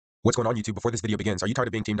What's going on, YouTube? Before this video begins, are you tired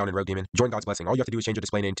of being teamed on in Rogue Demon? Join God's Blessing. All you have to do is change your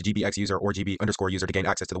display name to GBXuser or GB_user to gain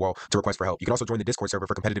access to the wall to request for help. You can also join the Discord server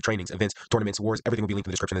for competitive trainings, events, tournaments, wars. Everything will be linked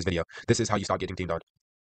in the description of this video. This is how you stop getting teamed on.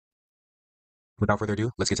 Without further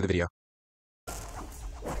ado, let's get to the video.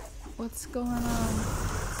 What's going on?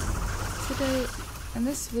 Today, in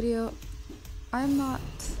this video, I'm not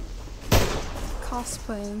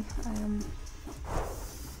cosplaying. I am...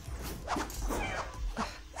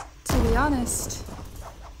 To be honest,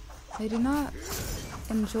 I do not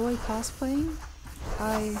enjoy cosplaying.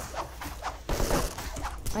 I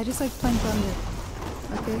just like playing Thunder,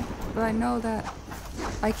 okay? But I know that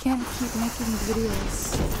I can't keep making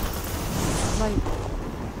videos like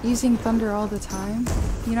using Thunder all the time,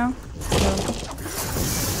 you know? So,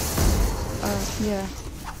 yeah.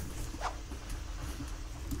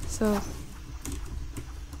 So,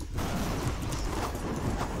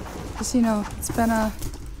 just, you know, it's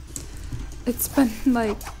been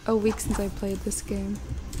like a week since I played this game.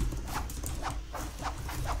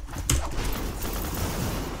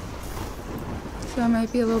 So I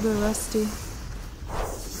might be a little bit rusty.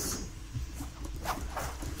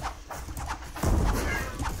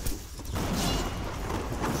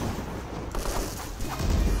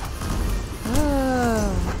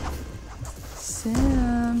 Oh,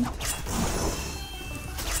 simp.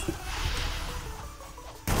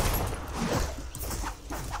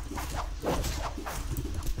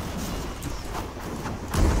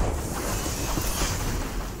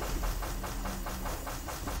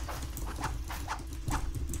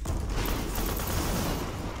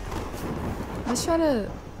 Let's try to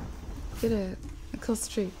get a kill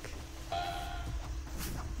streak.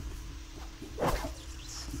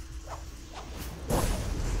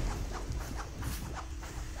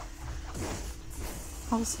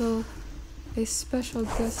 Also, a special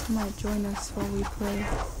guest might join us while we play,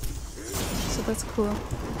 so that's cool.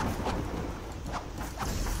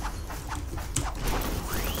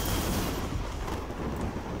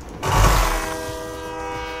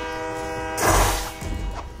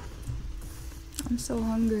 I'm so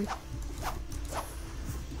hungry.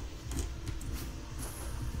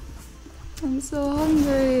 I'm so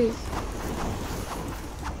hungry.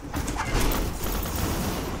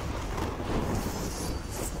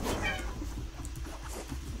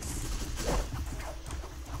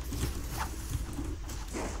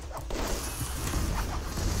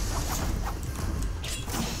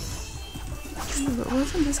 But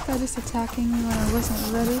wasn't this guy just attacking me when I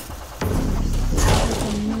wasn't ready? Like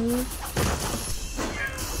a noob?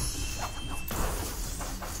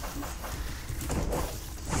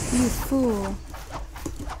 You fool.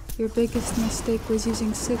 Your biggest mistake was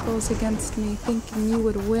using sickles against me, thinking you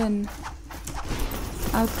would win.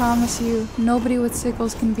 I promise you, nobody with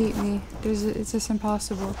sickles can beat me. It's just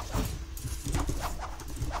impossible.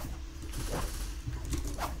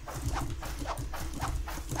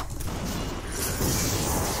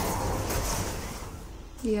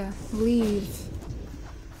 Yeah, leave.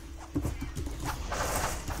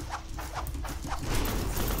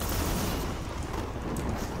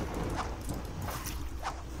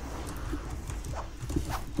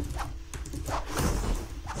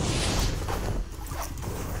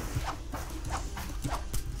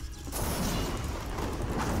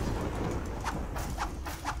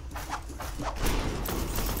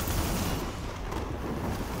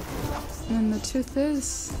 And the truth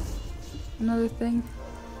is, another thing,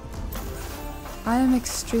 I am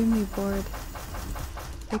extremely bored.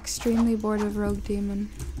 Extremely bored of Rogue Demon.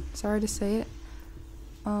 Sorry to say it.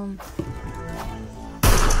 I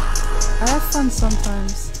have fun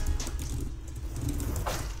sometimes.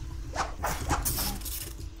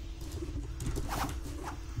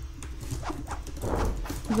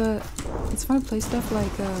 But it's fun to play stuff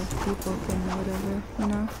like people can or whatever, you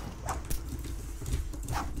know?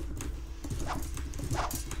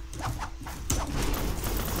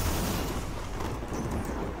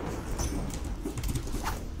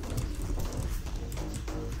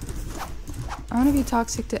 I want to be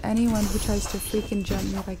toxic to anyone who tries to freaking jump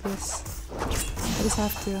me like this. I just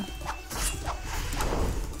have to.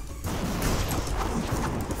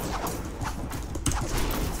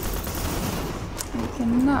 You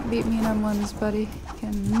cannot beat me in M1s, buddy. You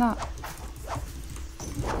cannot.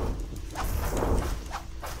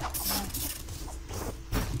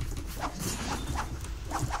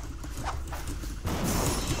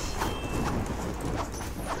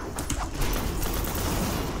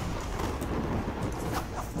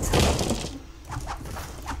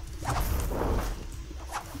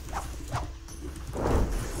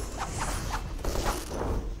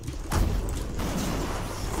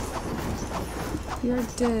 You're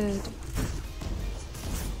dead.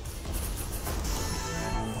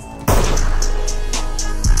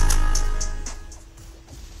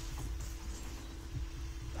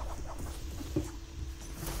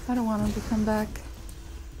 I don't want him to come back.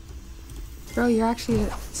 Bro, you're actually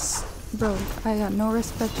bro, I got no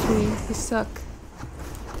respect for you. You suck.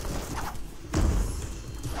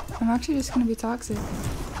 I'm actually just gonna be toxic.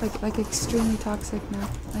 Like extremely toxic now.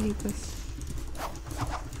 I hate this.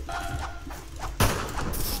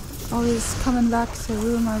 Always coming back to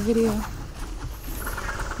ruin my video.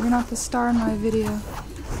 You're not the star in my video.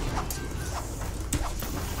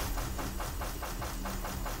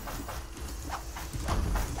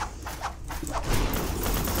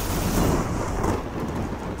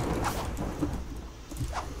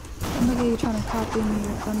 And look at you trying to copy me,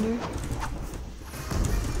 your thunder.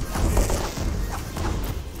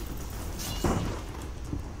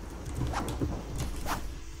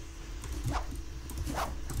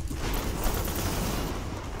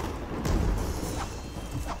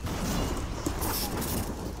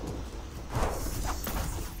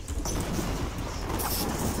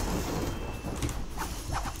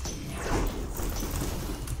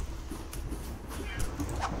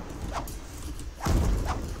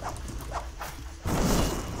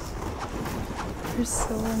 You're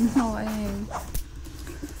so annoying.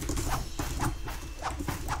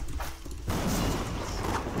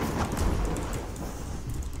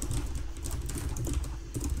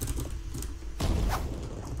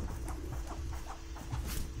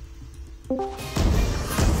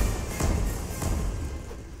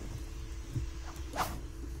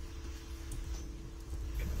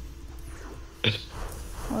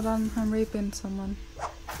 Hold on, I'm raping someone.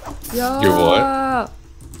 Yo! You're what?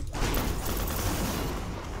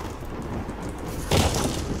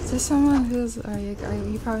 Is there someone who's...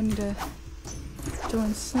 you probably need to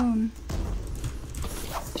join soon.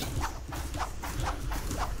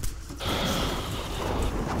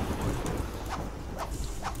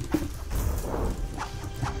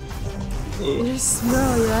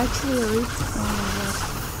 Bro, you're actually a rape. Oh my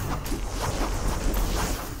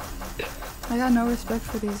gosh. I got no respect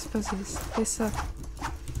for these pussies. They suck.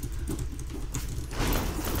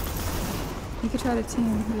 You could try to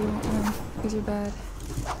team, but you won't win, because you're bad.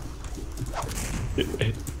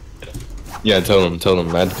 Yeah, tell him,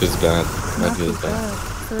 Madka's bad. Madka's Madka's bad.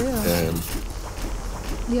 For real. Damn.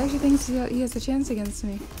 He actually thinks he has a chance against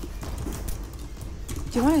me.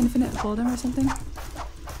 Do you want to infinite hold him or something?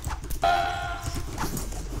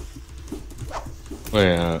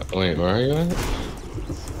 Wait, where are you at?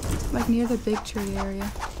 Like near the big tree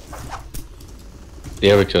area. Do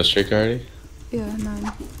you have a kill streak already? Yeah,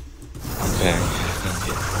 9. Okay.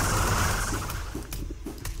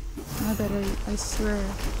 I swear,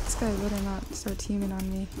 this guy better not start teaming on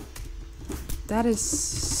me. That is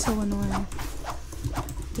so annoying.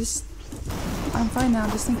 I'm fine now,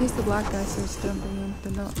 just in case the black guy starts jumping in,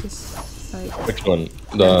 then don't just, like... Which one?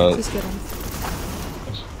 Just get him.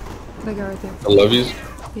 That guy right there. I love yous?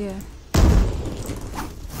 Yeah.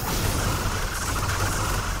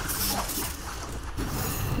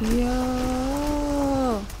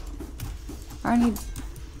 Yo! I need...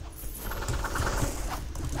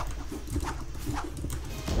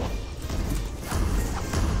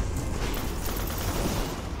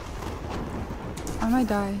 I might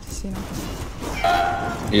die, just you know.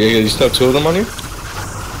 Yeah, you still have 2 of them on you?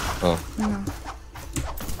 Oh. No.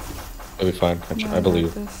 It'll be fine. I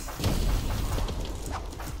believe.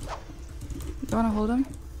 You wanna hold him?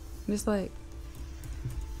 Just like...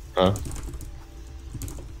 Huh?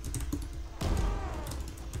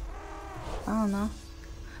 I don't know.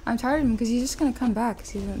 I'm tired of him because he's just gonna come back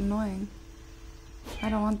because he's annoying. I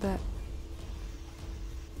don't want that.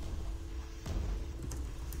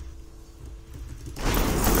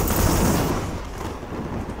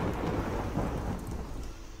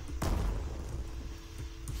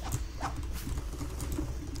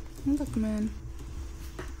 Look, man.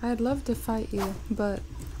 I'd love to fight you, but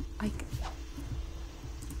I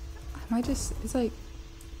might just... It's like...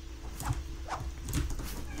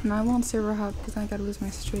 No, I won't server hop because I gotta lose my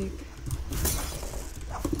streak.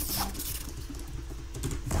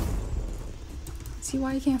 See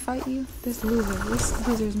why I can't fight you? This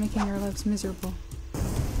loser is making our lives miserable.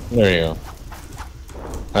 There you go.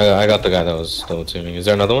 I got the guy that was double teaming. Is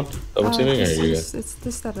there another one? Double teaming or are you good?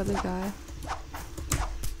 It's that other guy.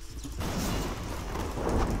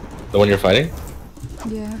 The one you're fighting?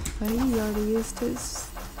 Yeah, but he already used his.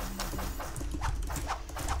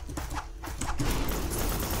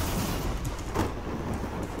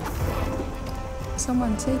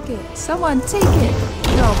 Someone take it. Someone take it!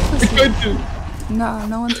 Yo, pussy. No,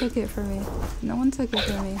 no one took it from me. No one took it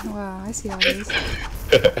from me. Wow, I see how it is.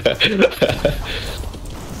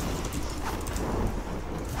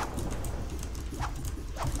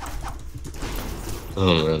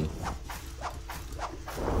 Oh man.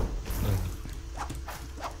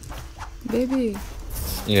 Baby.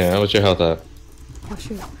 Yeah, what's your health at? Oh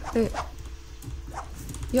shoot. Hey.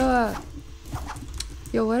 Yo,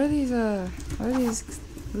 what are these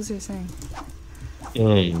losers saying?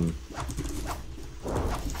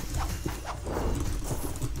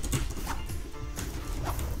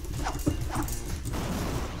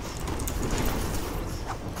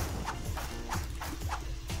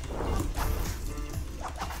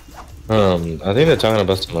 I think they're talking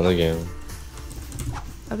about some other game.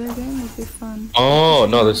 Other game would be fun. Oh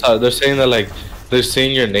no, they're saying that like they're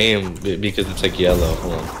saying your name because it's like yellow.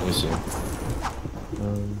 Hold on, let me see.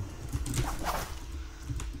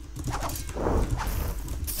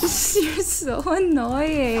 You're so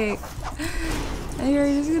annoying. And you're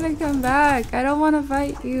just gonna come back. I don't want to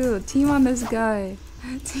fight you. Team on this guy.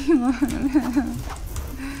 Team on him.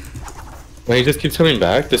 Wait, he just keeps coming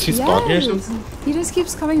back? Does he spawn here or something? He just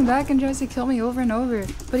keeps coming back and tries to kill me over and over.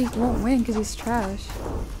 But he won't win because he's trash.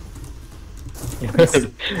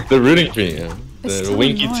 They're rooting for you. The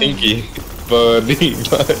winky tinky. Buddy.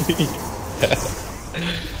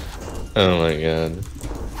 Oh my god.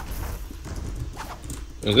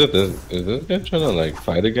 Is this guy trying to like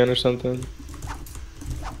fight again or something?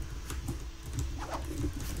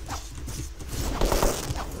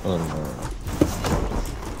 Oh no.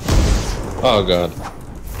 Oh god.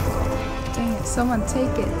 Dang it, someone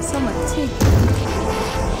take it. Someone take it.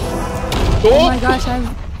 Oh my gosh,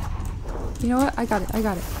 you know what? I got it.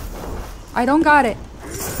 I don't got it.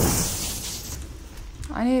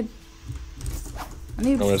 I need.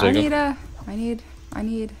 Never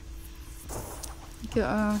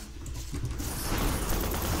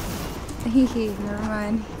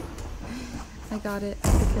mind. I got it. I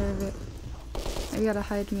took care of it. You gotta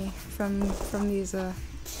hide me from these.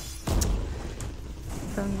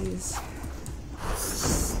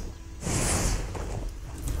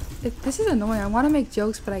 This is annoying. I want to make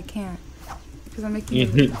jokes, but I can't because I'm making.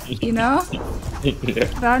 You know? Yeah.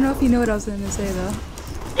 But I don't know if you know what I was going to say though.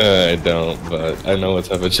 I don't, but I know what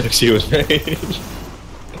type of jokes you would make.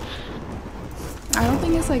 I don't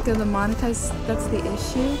think it's like the monetize that's the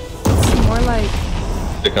issue. It's more like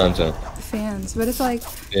the content. Fans, but it's like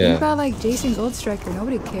think about like Jason Goldstriker.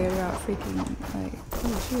 Nobody cared about freaking like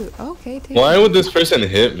oh shoot. Okay, take Why would this person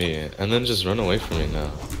hit me and then just run away from me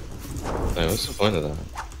now? Like, what's the point of that?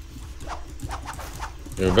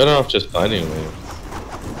 You're better off just fighting me.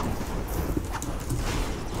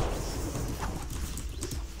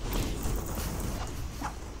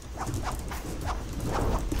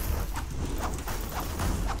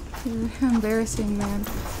 You're embarrassing, man.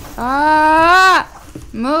 Ah!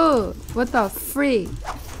 Move! What the freak?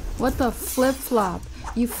 What the flip-flop?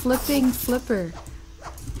 You flipping flipper.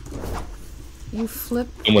 You flip.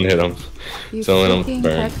 Someone hit him. You Someone freaking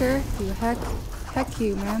hecker. You heck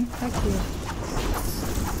you, man. Heck you.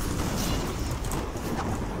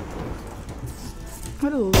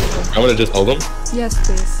 What a loser. I'm gonna just hold him? Yes,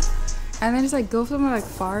 please. And then just like go somewhere like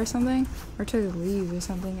far or something. Or try to leave or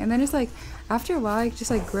something. And then just like, after a while, like,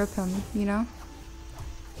 just like grip him, you know?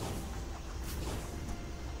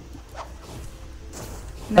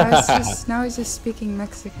 Now he's just speaking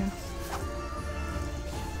Mexican.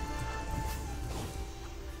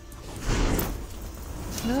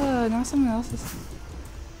 Now someone else is...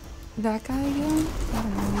 That guy again? I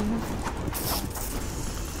don't know.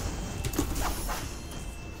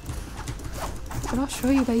 But I'll show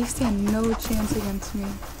you that you stand no chance against me.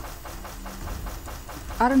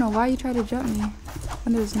 I don't know why you tried to jump me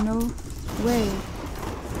when there's no way.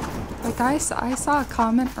 Like I saw a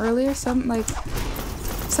comment earlier, someone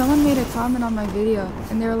made a comment on my video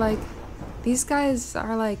and they were like, these guys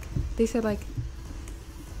are like, they said like,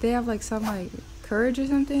 they have like some like courage or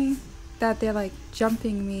something, that they're like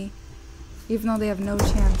jumping me even though they have no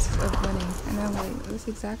chance of winning. And I'm like, that's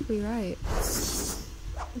exactly right.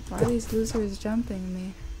 Why are these losers jumping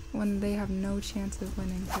me when they have no chance of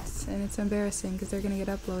winning? And it's embarrassing because they're gonna get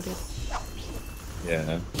uploaded.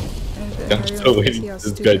 Yeah. And I'm still waiting for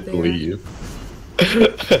this guy to leave.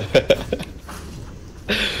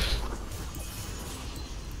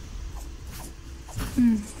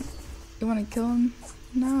 You wanna kill him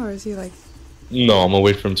now, or is he like... No, I'm gonna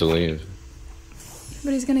wait for him to leave.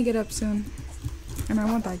 But he's gonna get up soon. And I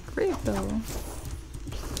want that grape though.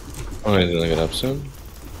 Oh, he's gonna get up soon?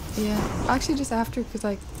 Yeah. Actually just after, because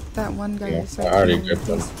like that one guy... Yeah, I already gripped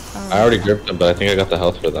him. I already gripped him, but I think I got the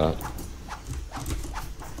health for that.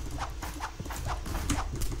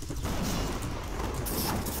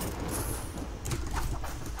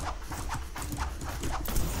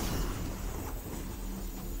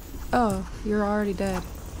 Oh, you're already dead.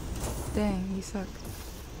 Dang, you suck.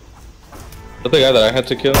 But the guy that I had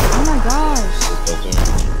to kill? Oh my gosh!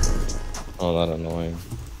 Oh, that annoying.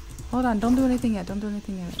 Hold on, don't do anything yet. Don't do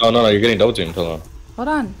anything yet. Oh, no, you're getting double teamed. Hold on. Hold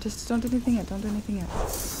on, just don't do anything yet. Don't do anything yet.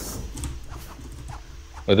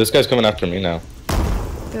 Wait, this guy's coming after me now.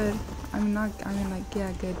 Good. I mean, like,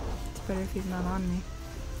 yeah, good. It's better if he's not on me.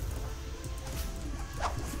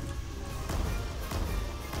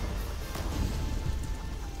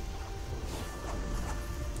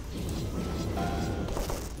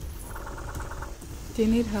 Do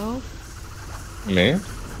you need help? Me?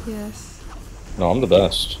 Yes. No, I'm the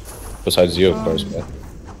best. Besides you, of course, but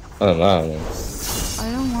other than that, I mean.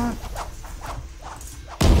 I don't want...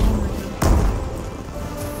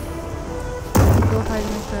 Go hide in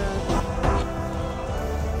the crowd.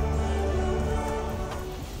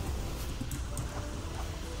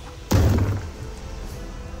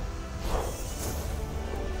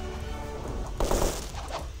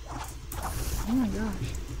 Oh my gosh.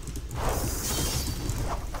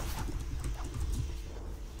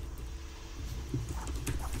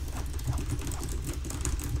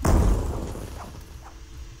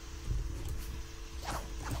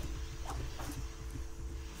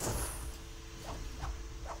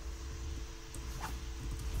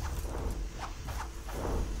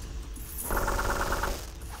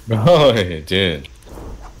 Oh, dude.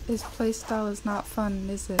 His playstyle is not fun,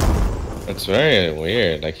 is it? It's very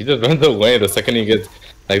weird. Like, he just runs away the second he gets...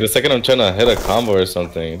 Like, the second I'm trying to hit a combo or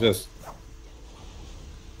something, he just...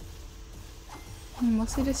 He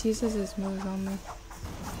mostly just uses his moves only.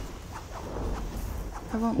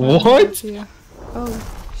 I won't What? you. Oh,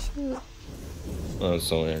 shoot. Oh, that's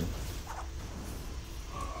so weird.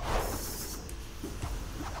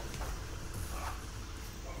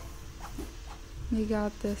 You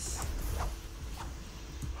got this.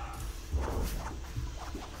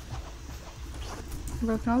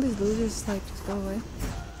 Bro, can all these losers, like, just go away?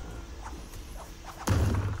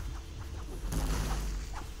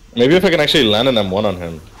 Maybe if I can actually land an M1 on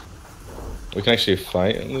him, we can actually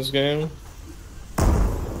fight in this game.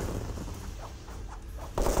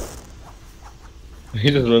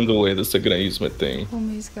 He just runs away the second I use my thing.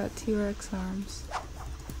 Homie's got T-Rex arms.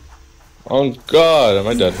 Oh god, am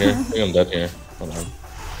I dead here? I think I'm dead here. Hold on.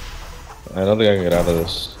 I don't think I can get out of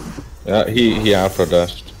this. Yeah, he Afro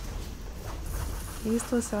dashed.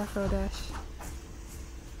 Useless Afro dash.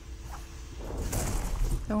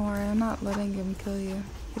 Don't worry, I'm not letting him kill you.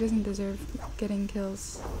 He doesn't deserve getting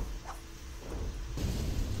kills.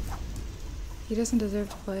 He doesn't deserve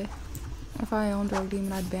to play. If I owned Rogue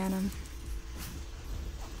Demon, I'd ban him.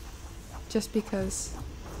 Just because.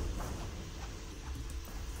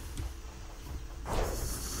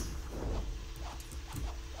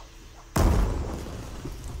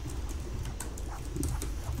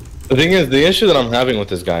 The thing is, the issue that I'm having with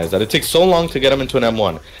this guy is that it takes so long to get him into an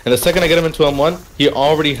M1. And the second I get him into M1, he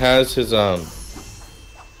already has his, I'm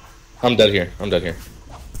dead here. I'm dead here.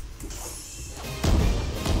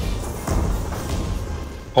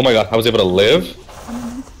 Oh my god, I was able to live?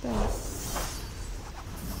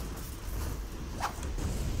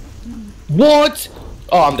 What?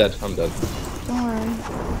 Oh, I'm dead. I'm dead. Don't worry.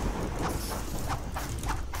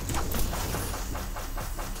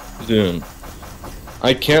 Dude.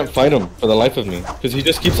 I can't fight him for the life of me. Because he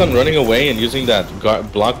just keeps on running away and using that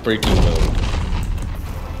block breaking mode.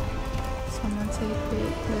 Someone take it.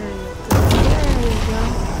 There you go. There you go.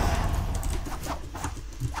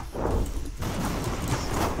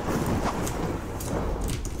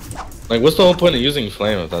 Like, what's the whole point of using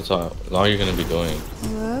flame if that's all you're gonna be doing?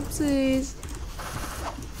 Whoopsies.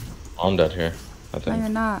 I'm dead here, I No, think. you're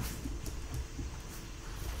not.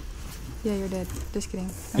 Yeah, you're dead. Just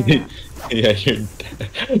kidding. No, you're not. Yeah, you're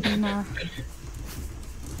dead. No.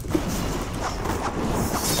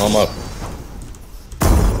 I'm up.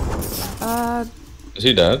 Is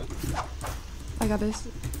he dead? I got this.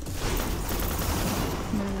 There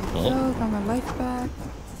we Oh. go. Got my life back.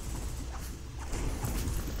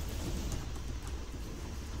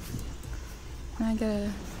 I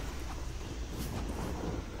gotta.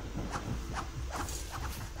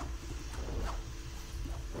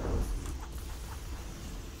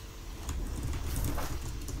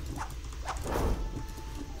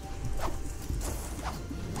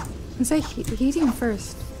 And say heating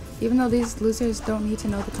first, even though these losers don't need to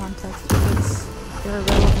know the context because they're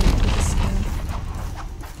irrelevant to this game.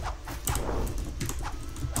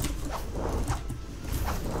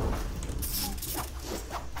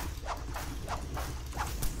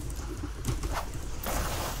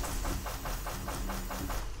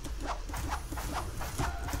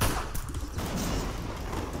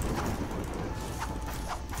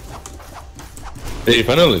 Did he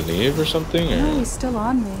finally leave or something? Or? No, he's still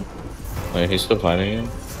on me. Like, he's still fighting him?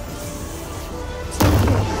 Take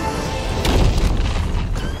it.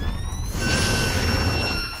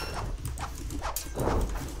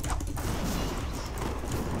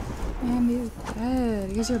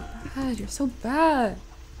 because you're bad. You're so bad.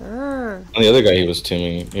 And the other guy he was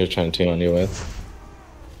trying to team on you with.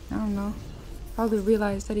 I don't know. Probably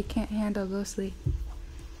realized that he can't handle Ghostly.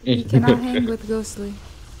 He cannot hang with Ghostly.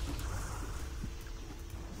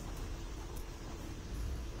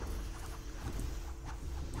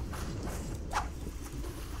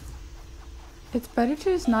 It's better to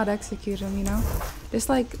just not execute him, you know? Just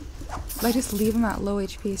just leave him at low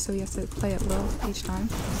HP so he has to play it low each time,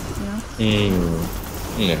 you know?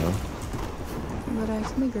 Yeah. But I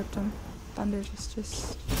accidentally gripped him. Thunder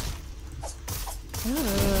just...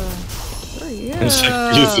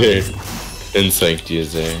 Insect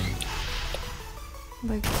user.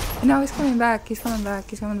 Like, no, he's coming back. He's coming back.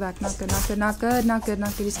 He's coming back. Not good, not good, not good, not good,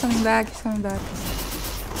 not good. He's coming back. He's coming back.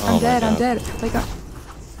 I'm dead. I'm dead. Like,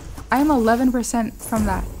 I am 11% from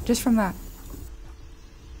that. Just from that.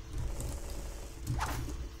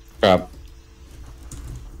 Crap.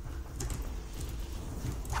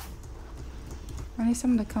 I need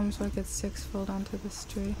someone to come so I get 6-fold onto this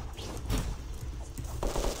tree.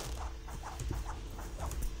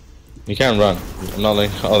 You can't run. I'm not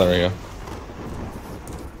like. Oh, there we go.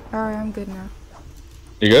 Alright, I'm good now.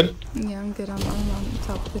 You good? Yeah, I'm good. I'm on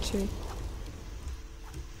top of the tree.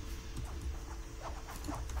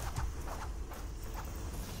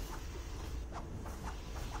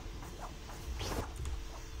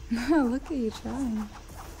 Look at you trying.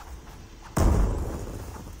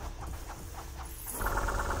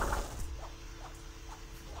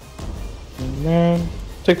 Man,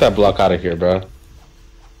 take that block out of here, bro.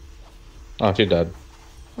 Oh, she's dead.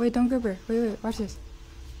 Wait, don't grip her. Wait, watch this.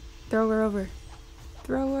 Throw her over.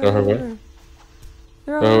 Throw her Throw her over. where?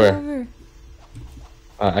 Throw Throw her her over.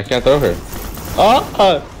 I can't throw her.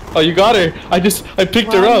 Oh, you got her. I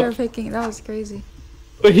picked her Wow, up. you're picking. That was crazy.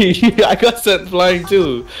 Wait, I got sent flying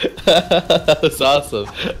too. That was awesome.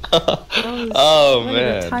 Oh what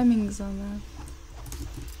man. Are the timings on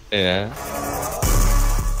that? Yeah.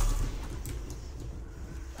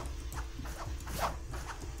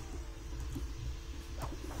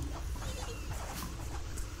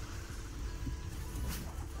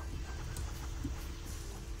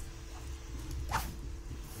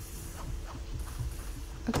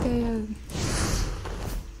 Okay, you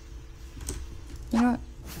know what?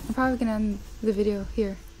 I'm probably gonna end the video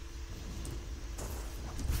here.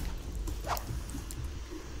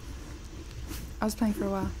 I was playing for a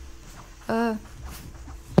while.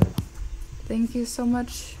 Thank you so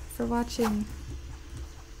much for watching.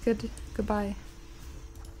 Goodbye.